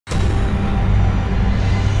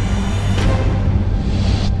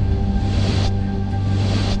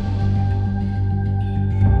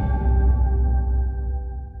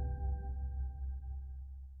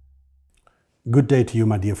Good day to you,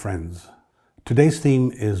 my dear friends. Today's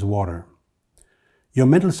theme is water. Your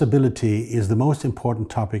mental stability is the most important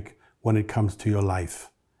topic when it comes to your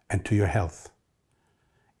life and to your health.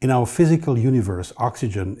 In our physical universe,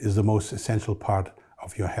 oxygen is the most essential part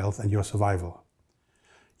of your health and your survival.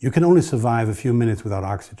 You can only survive a few minutes without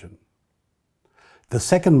oxygen. The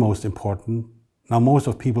second most important, now most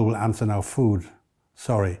of people will answer now food.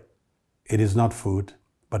 Sorry, it is not food,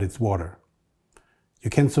 but it's water. You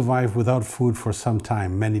can survive without food for some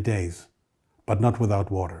time, many days, but not without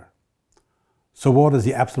water. So water is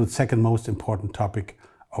the absolute second most important topic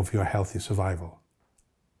of your healthy survival.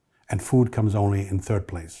 And food comes only in third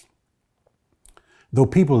place. Though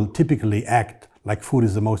people typically act like food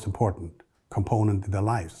is the most important component in their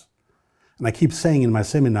lives. And I keep saying in my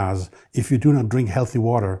seminars, if you do not drink healthy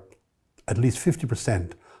water, at least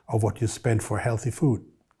 50% of what you spend for healthy food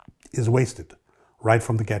is wasted right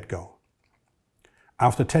from the get-go.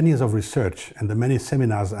 After 10 years of research and the many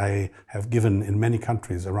seminars I have given in many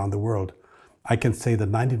countries around the world, I can say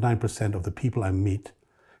that 99% of the people I meet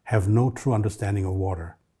have no true understanding of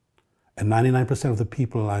water. And 99% of the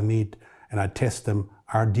people I meet and I test them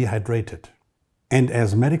are dehydrated. And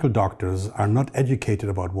as medical doctors are not educated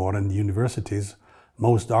about water in the universities,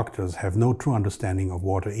 most doctors have no true understanding of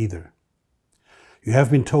water either. You have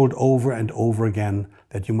been told over and over again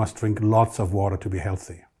that you must drink lots of water to be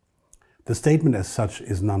healthy. The statement as such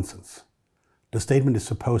is nonsense. The statement is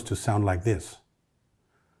supposed to sound like this.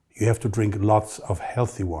 You have to drink lots of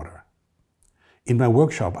healthy water. In my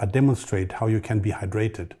workshop, I demonstrate how you can be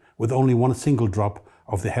hydrated with only one single drop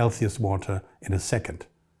of the healthiest water in a second,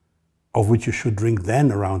 of which you should drink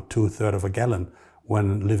then around 2/3 of a gallon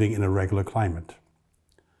when living in a regular climate.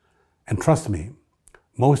 And trust me,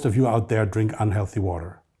 most of you out there drink unhealthy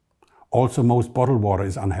water. Also, most bottled water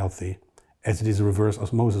is unhealthy, as it is reverse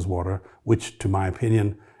osmosis water, which, to my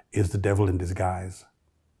opinion, is the devil in disguise.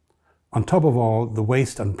 On top of all, the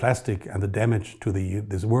waste on plastic and the damage to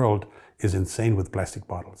this world is insane with plastic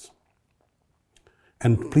bottles.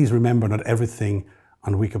 And please remember, not everything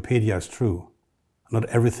on Wikipedia is true. Not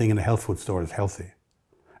everything in a health food store is healthy.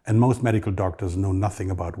 And most medical doctors know nothing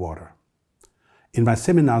about water. In my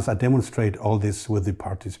seminars, I demonstrate all this with the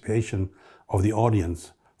participation of the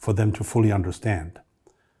audience for them to fully understand.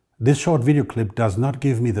 This short video clip does not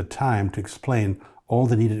give me the time to explain all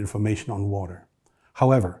the needed information on water.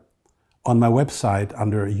 However, on my website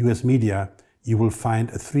under US Media, you will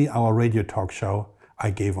find a 3-hour radio talk show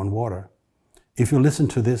I gave on water. If you listen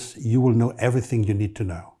to this, you will know everything you need to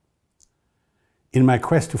know. In my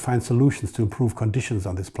quest to find solutions to improve conditions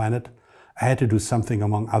on this planet, I had to do something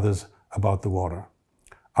among others about the water.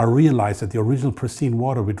 I realized that the original pristine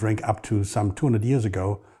water we drank up to some 200 years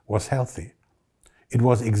ago was healthy. It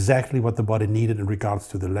was exactly what the body needed in regards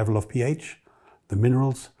to the level of pH, the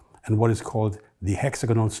minerals, and what is called the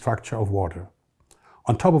hexagonal structure of water.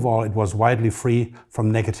 On top of all, it was widely free from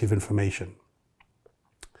negative information.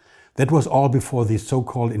 That was all before the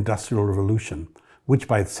so-called Industrial Revolution, which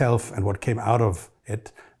by itself and what came out of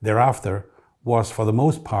it thereafter was for the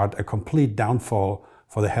most part a complete downfall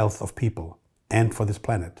for the health of people and for this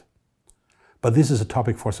planet. But this is a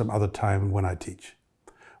topic for some other time when I teach.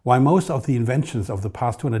 Why most of the inventions of the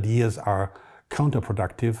past 200 years are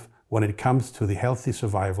counterproductive when it comes to the healthy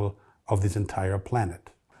survival of this entire planet.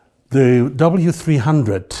 The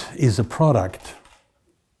W300 is a product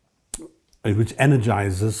which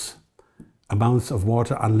energizes amounts of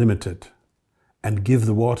water unlimited and give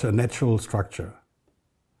the water a natural structure.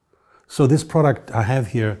 So this product I have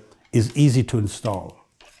here is easy to install.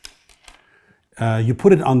 You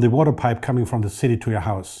put it on the water pipe coming from the city to your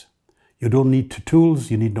house. You don't need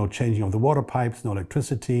tools, you need no changing of the water pipes, no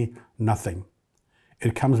electricity, nothing.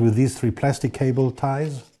 It comes with these 3 plastic cable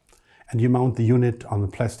ties, and you mount the unit on the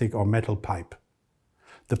plastic or metal pipe.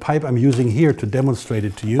 The pipe I'm using here to demonstrate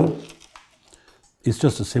it to you is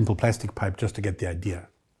just a simple plastic pipe, just to get the idea.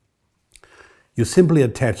 You simply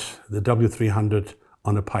attach the W300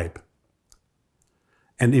 on a pipe.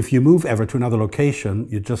 And if you move ever to another location,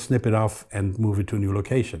 you just snip it off and move it to a new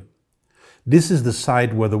location. This is the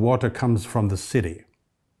side where the water comes from the city.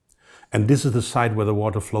 And this is the side where the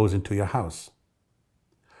water flows into your house.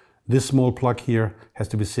 This small plug here has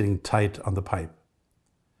to be sitting tight on the pipe.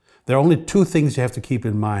 There are only 2 things you have to keep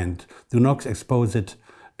in mind. Do not expose it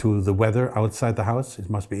to the weather outside the house. It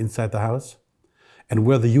must be inside the house. And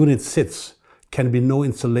where the unit sits can be no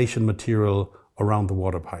insulation material around the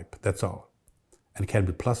water pipe. That's all. And it can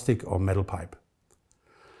be plastic or metal pipe.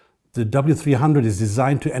 The W300 is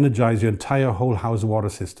designed to energize your entire whole house water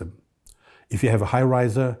system. If you have a high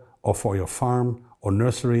riser or for your farm or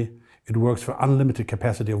nursery, it works for unlimited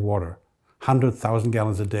capacity of water. 100,000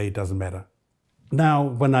 gallons a day, doesn't matter. Now,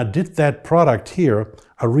 when I did that product here,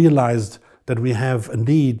 I realized that we have a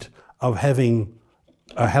need of having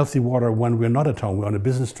a healthy water when we're not at home. We're on a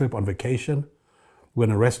business trip, on vacation, we're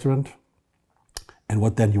in a restaurant, and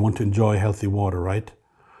what then? You want to enjoy healthy water, right?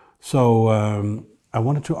 So I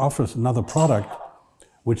wanted to offer another product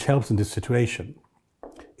which helps in this situation.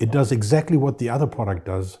 It does exactly what the other product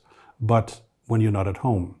does, but when you're not at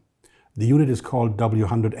home. The unit is called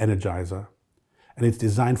W100 Energizer, and it's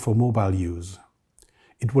designed for mobile use.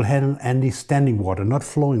 It will handle any standing water, not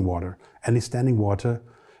flowing water, any standing water,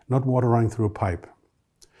 not water running through a pipe.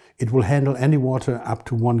 It will handle any water up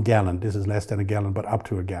to 1 gallon. This is less than a gallon, but up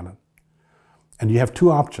to a gallon. And you have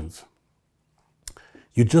two options.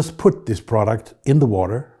 You just put this product in the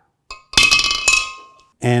water,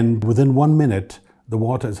 and within 1 minute, the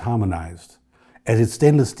water is harmonized. As it's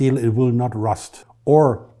stainless steel, it will not rust.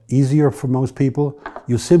 Or, easier for most people,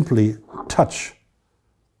 you simply touch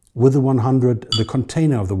with the 100 the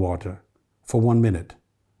container of the water for 1 minute,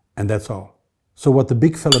 and that's all. So what the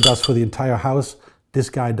big fella does for the entire house, this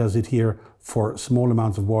guy does it here for small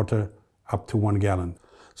amounts of water up to 1 gallon.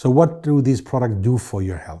 So what do these products do for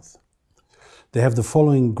your health? They have the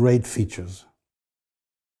following great features.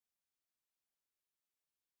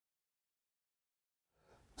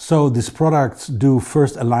 So these products do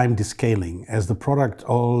first a lime descaling. As the product,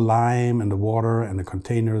 all lime and the water and the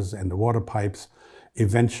containers and the water pipes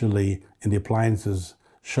eventually in the appliances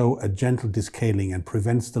show a gentle descaling and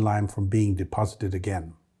prevents the lime from being deposited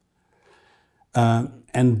again.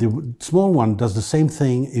 And the small one does the same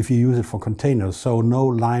thing if you use it for containers, so no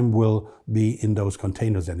lime will be in those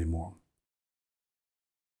containers anymore.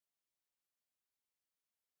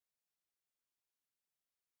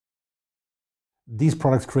 These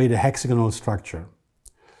products create a hexagonal structure.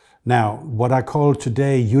 Now, what I call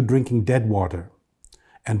today, you drinking dead water.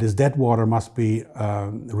 And this dead water must be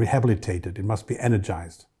rehabilitated, it must be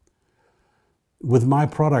energized. With my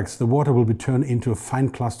products, the water will be turned into a fine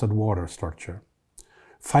clustered water structure.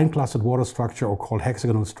 Fine clustered water structure, or called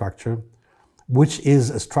hexagonal structure, which is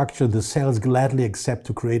a structure the cells gladly accept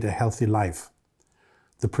to create a healthy life.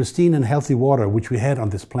 The pristine and healthy water which we had on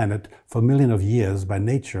this planet for millions of years by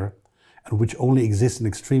nature, and which only exists in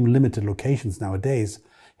extreme limited locations nowadays,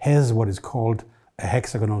 has what is called a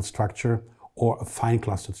hexagonal structure or a fine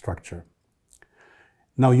clustered structure.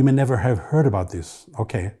 Now, you may never have heard about this.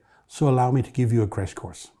 Okay, so allow me to give you a crash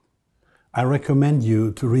course. I recommend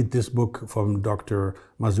you to read this book from Dr.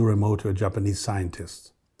 Masuro Emoto, a Japanese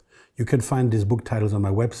scientist. You can find these book titles on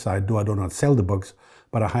my website, though I do not sell the books,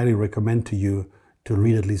 but I highly recommend to you to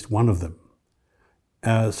read at least one of them.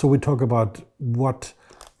 So we talk about what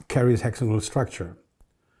carries hexagonal structure.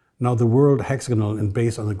 Now, the word hexagonal is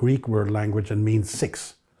based on the Greek word language and means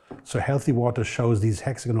 6. So healthy water shows these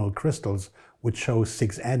hexagonal crystals which show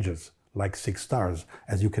 6 edges, like 6 stars,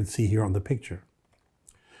 as you can see here on the picture.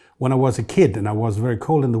 When I was a kid and I was very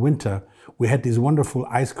cold in the winter, we had these wonderful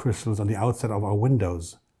ice crystals on the outside of our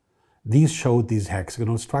windows. These showed these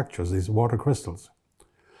hexagonal structures, these water crystals.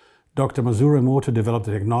 Dr. Masuro Emoto developed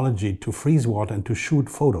a technology to freeze water and to shoot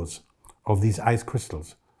photos of these ice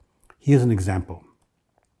crystals. Here's an example.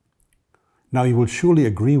 Now, you will surely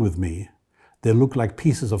agree with me, they look like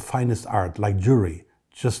pieces of finest art, like jewelry,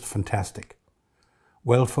 just fantastic.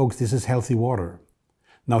 Well, folks, this is healthy water.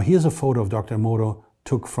 Now, here's a photo of Dr. Emoto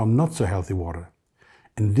took from not so healthy water.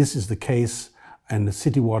 And this is the case in the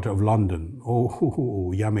city water of London.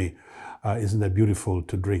 Oh, yummy. Isn't that beautiful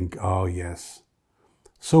to drink? Oh, yes.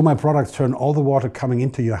 So my products turn all the water coming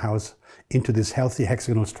into your house into this healthy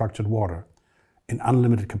hexagonal structured water in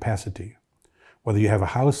unlimited capacity. Whether you have a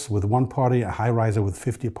house with 1 party, a high-riser with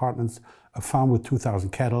 50 apartments, a farm with 2,000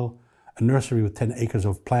 cattle, a nursery with 10 acres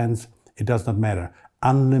of plants, it does not matter.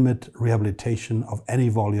 Unlimited rehabilitation of any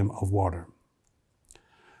volume of water.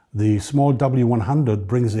 The small W100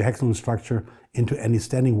 brings the hexagonal structure into any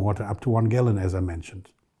standing water up to 1 gallon, as I mentioned.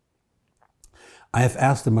 I have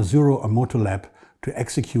asked the Masuro Emoto lab to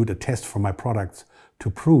execute a test for my products to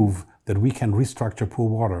prove that we can restructure poor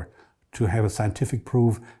water, to have a scientific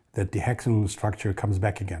proof that the hexagonal structure comes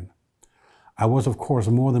back again. I was, of course,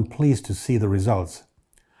 more than pleased to see the results.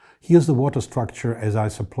 Here's the water structure as I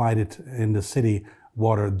supplied it in the city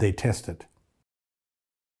water they tested.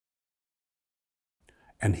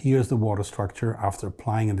 And here's the water structure after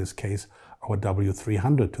applying, in this case, our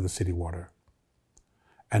W300 to the city water.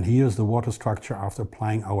 And here's the water structure after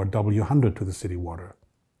applying our W100 to the city water.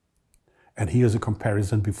 And here's a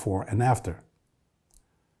comparison before and after.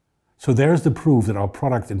 So there's the proof that our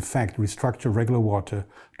products in fact restructure regular water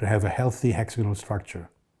to have a healthy hexagonal structure,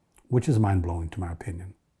 which is mind-blowing to my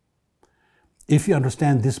opinion. If you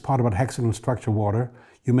understand this part about hexagonal structure water,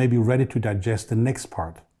 you may be ready to digest the next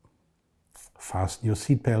part. Fasten your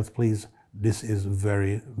seatbelts, please. This is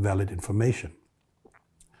very valid information.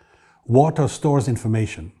 Water stores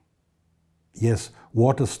information. Yes,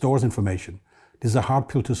 water stores information. This is a hard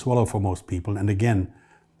pill to swallow for most people, and again,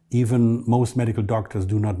 even most medical doctors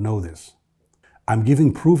do not know this. I'm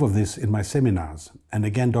giving proof of this in my seminars, and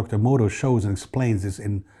again, Dr. Emoto shows and explains this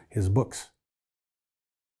in his books.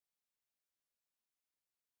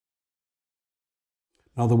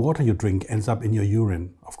 Now, the water you drink ends up in your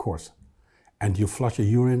urine, of course, and you flush your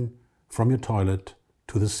urine from your toilet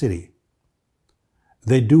to the city.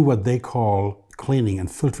 They do what they call cleaning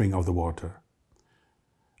and filtering of the water.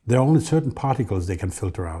 There are only certain particles they can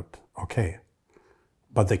filter out, okay,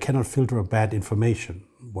 but they cannot filter bad information.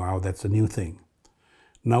 Wow, that's a new thing.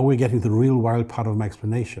 Now we're getting to the real wild part of my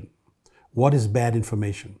explanation. What is bad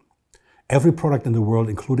information? Every product in the world,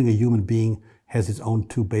 including a human being, has its own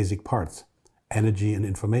two basic parts: energy and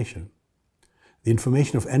information. The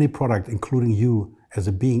information of any product, including you as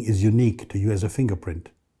a being, is unique to you as a fingerprint.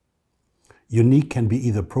 Unique can be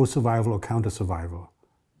either pro-survival or counter-survival,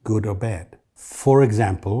 good or bad. For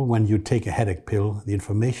example, when you take a headache pill, the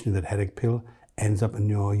information in that headache pill ends up in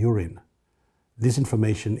your urine. This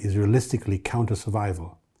information is realistically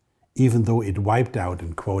counter-survival. Even though it wiped out,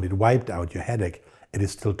 and quote, it wiped out your headache, it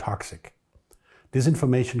is still toxic. This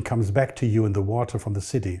information comes back to you in the water from the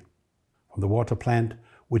city, from the water plant,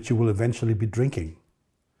 which you will eventually be drinking.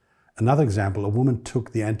 Another example, a woman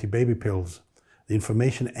took the anti-baby pills. The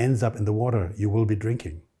information ends up in the water you will be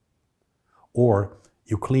drinking. Or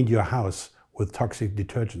you cleaned your house with toxic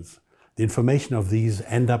detergents. The information of these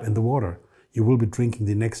end up in the water you will be drinking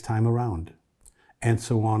the next time around. And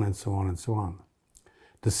so on and so on and so on.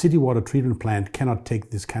 The city water treatment plant cannot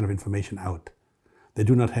take this kind of information out. They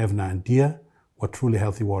do not have an idea what truly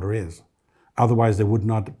healthy water is. Otherwise, they would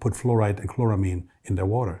not put fluoride and chloramine in their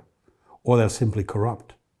water. Or they're simply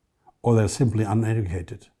corrupt. Or they're simply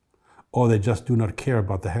uneducated. Or they just do not care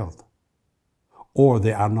about the health. Or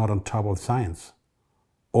they are not on top of science.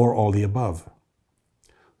 Or all the above.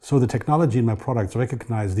 So the technology in my products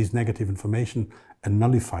recognizes these negative information and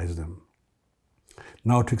nullifies them.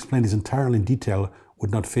 Now, to explain this entirely in detail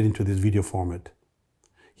would not fit into this video format.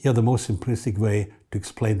 Here, the most simplistic way to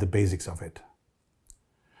explain the basics of it.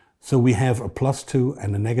 So we have a +2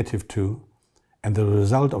 and a -2, and the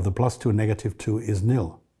result of the +2 and -2 is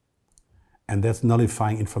nil. And that's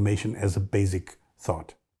nullifying information as a basic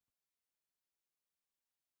thought.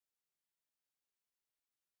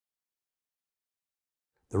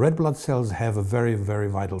 The red blood cells have a very, very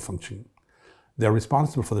vital function. They are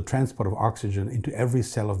responsible for the transport of oxygen into every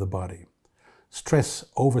cell of the body. Stress,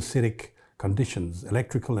 overacidic conditions,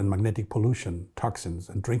 electrical and magnetic pollution, toxins,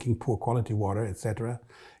 and drinking poor quality water, etc.,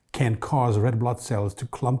 can cause red blood cells to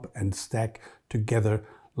clump and stack together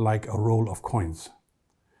like a roll of coins.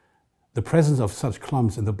 The presence of such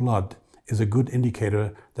clumps in the blood is a good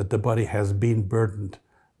indicator that the body has been burdened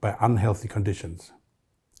by unhealthy conditions.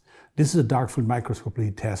 This is a dark field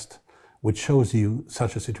microscopy test which shows you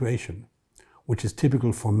such a situation, which is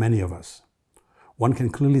typical for many of us. One can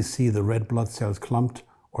clearly see the red blood cells clumped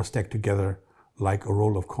or stacked together like a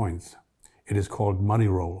roll of coins. It is called money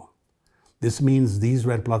roll. This means these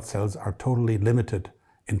red blood cells are totally limited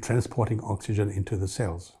in transporting oxygen into the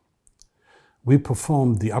cells. We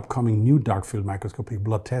performed the upcoming new dark field microscopy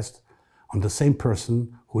blood test on the same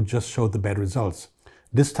person who just showed the bad results.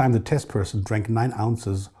 This time the test person drank 9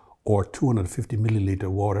 ounces or 250 milliliter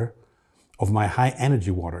water of my high energy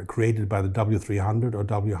water created by the W300 or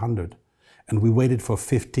W100, and we waited for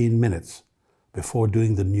 15 minutes before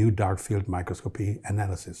doing the new dark field microscopy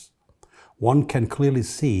analysis. One can clearly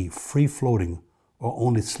see free-floating or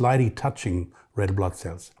only slightly touching red blood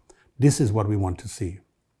cells. This is what we want to see,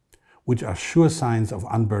 which are sure signs of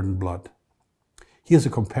unburdened blood. Here's a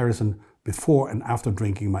comparison before and after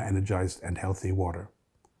drinking my energized and healthy water.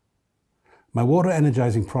 My water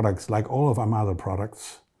energizing products, like all of my other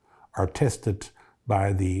products, are tested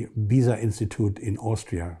by the BESA Institute in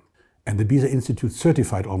Austria. And the BESA Institute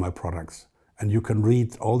certified all my products. And you can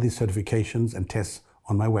read all these certifications and tests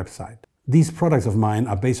on my website. These products of mine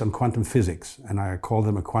are based on quantum physics, and I call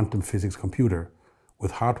them a quantum physics computer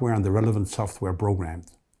with hardware and the relevant software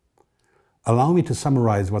programmed. Allow me to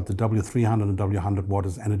summarize what the W300 and W100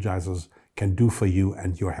 waters energizers can do for you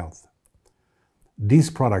and your health.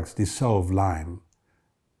 These products dissolve lime.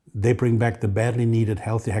 They bring back the badly needed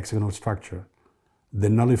healthy hexagonal structure. They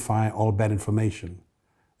nullify all bad information.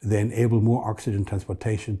 They enable more oxygen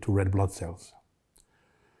transportation to red blood cells.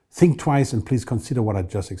 Think twice and please consider what I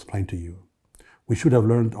just explained to you. We should have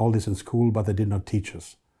learned all this in school, but they did not teach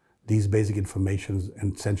us. these basic informations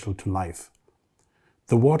essential to life.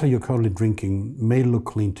 The water you're currently drinking may look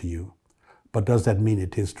clean to you, but does that mean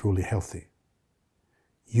it is truly healthy?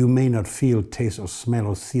 You may not feel, taste, or smell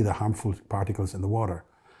or see the harmful particles in the water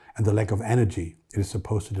and the lack of energy it is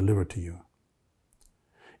supposed to deliver to you.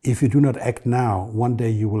 If you do not act now, one day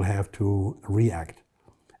you will have to react,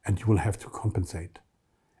 and you will have to compensate,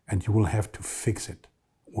 and you will have to fix it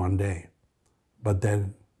one day. But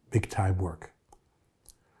then, big time work.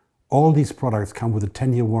 All these products come with a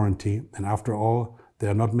 10-year warranty, and after all, they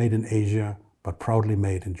are not made in Asia, but proudly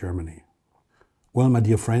made in Germany. Well, my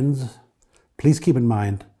dear friends, please keep in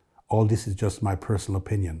mind, all this is just my personal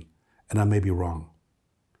opinion, and I may be wrong.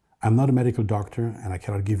 I'm not a medical doctor, and I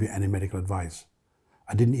cannot give you any medical advice.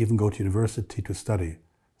 I didn't even go to university to study,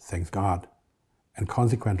 thanks God, and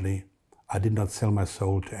consequently, I did not sell my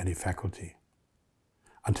soul to any faculty.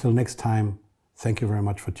 Until next time, thank you very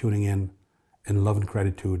much for tuning in. In love and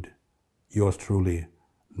gratitude, yours truly,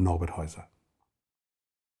 Norbert Heuser.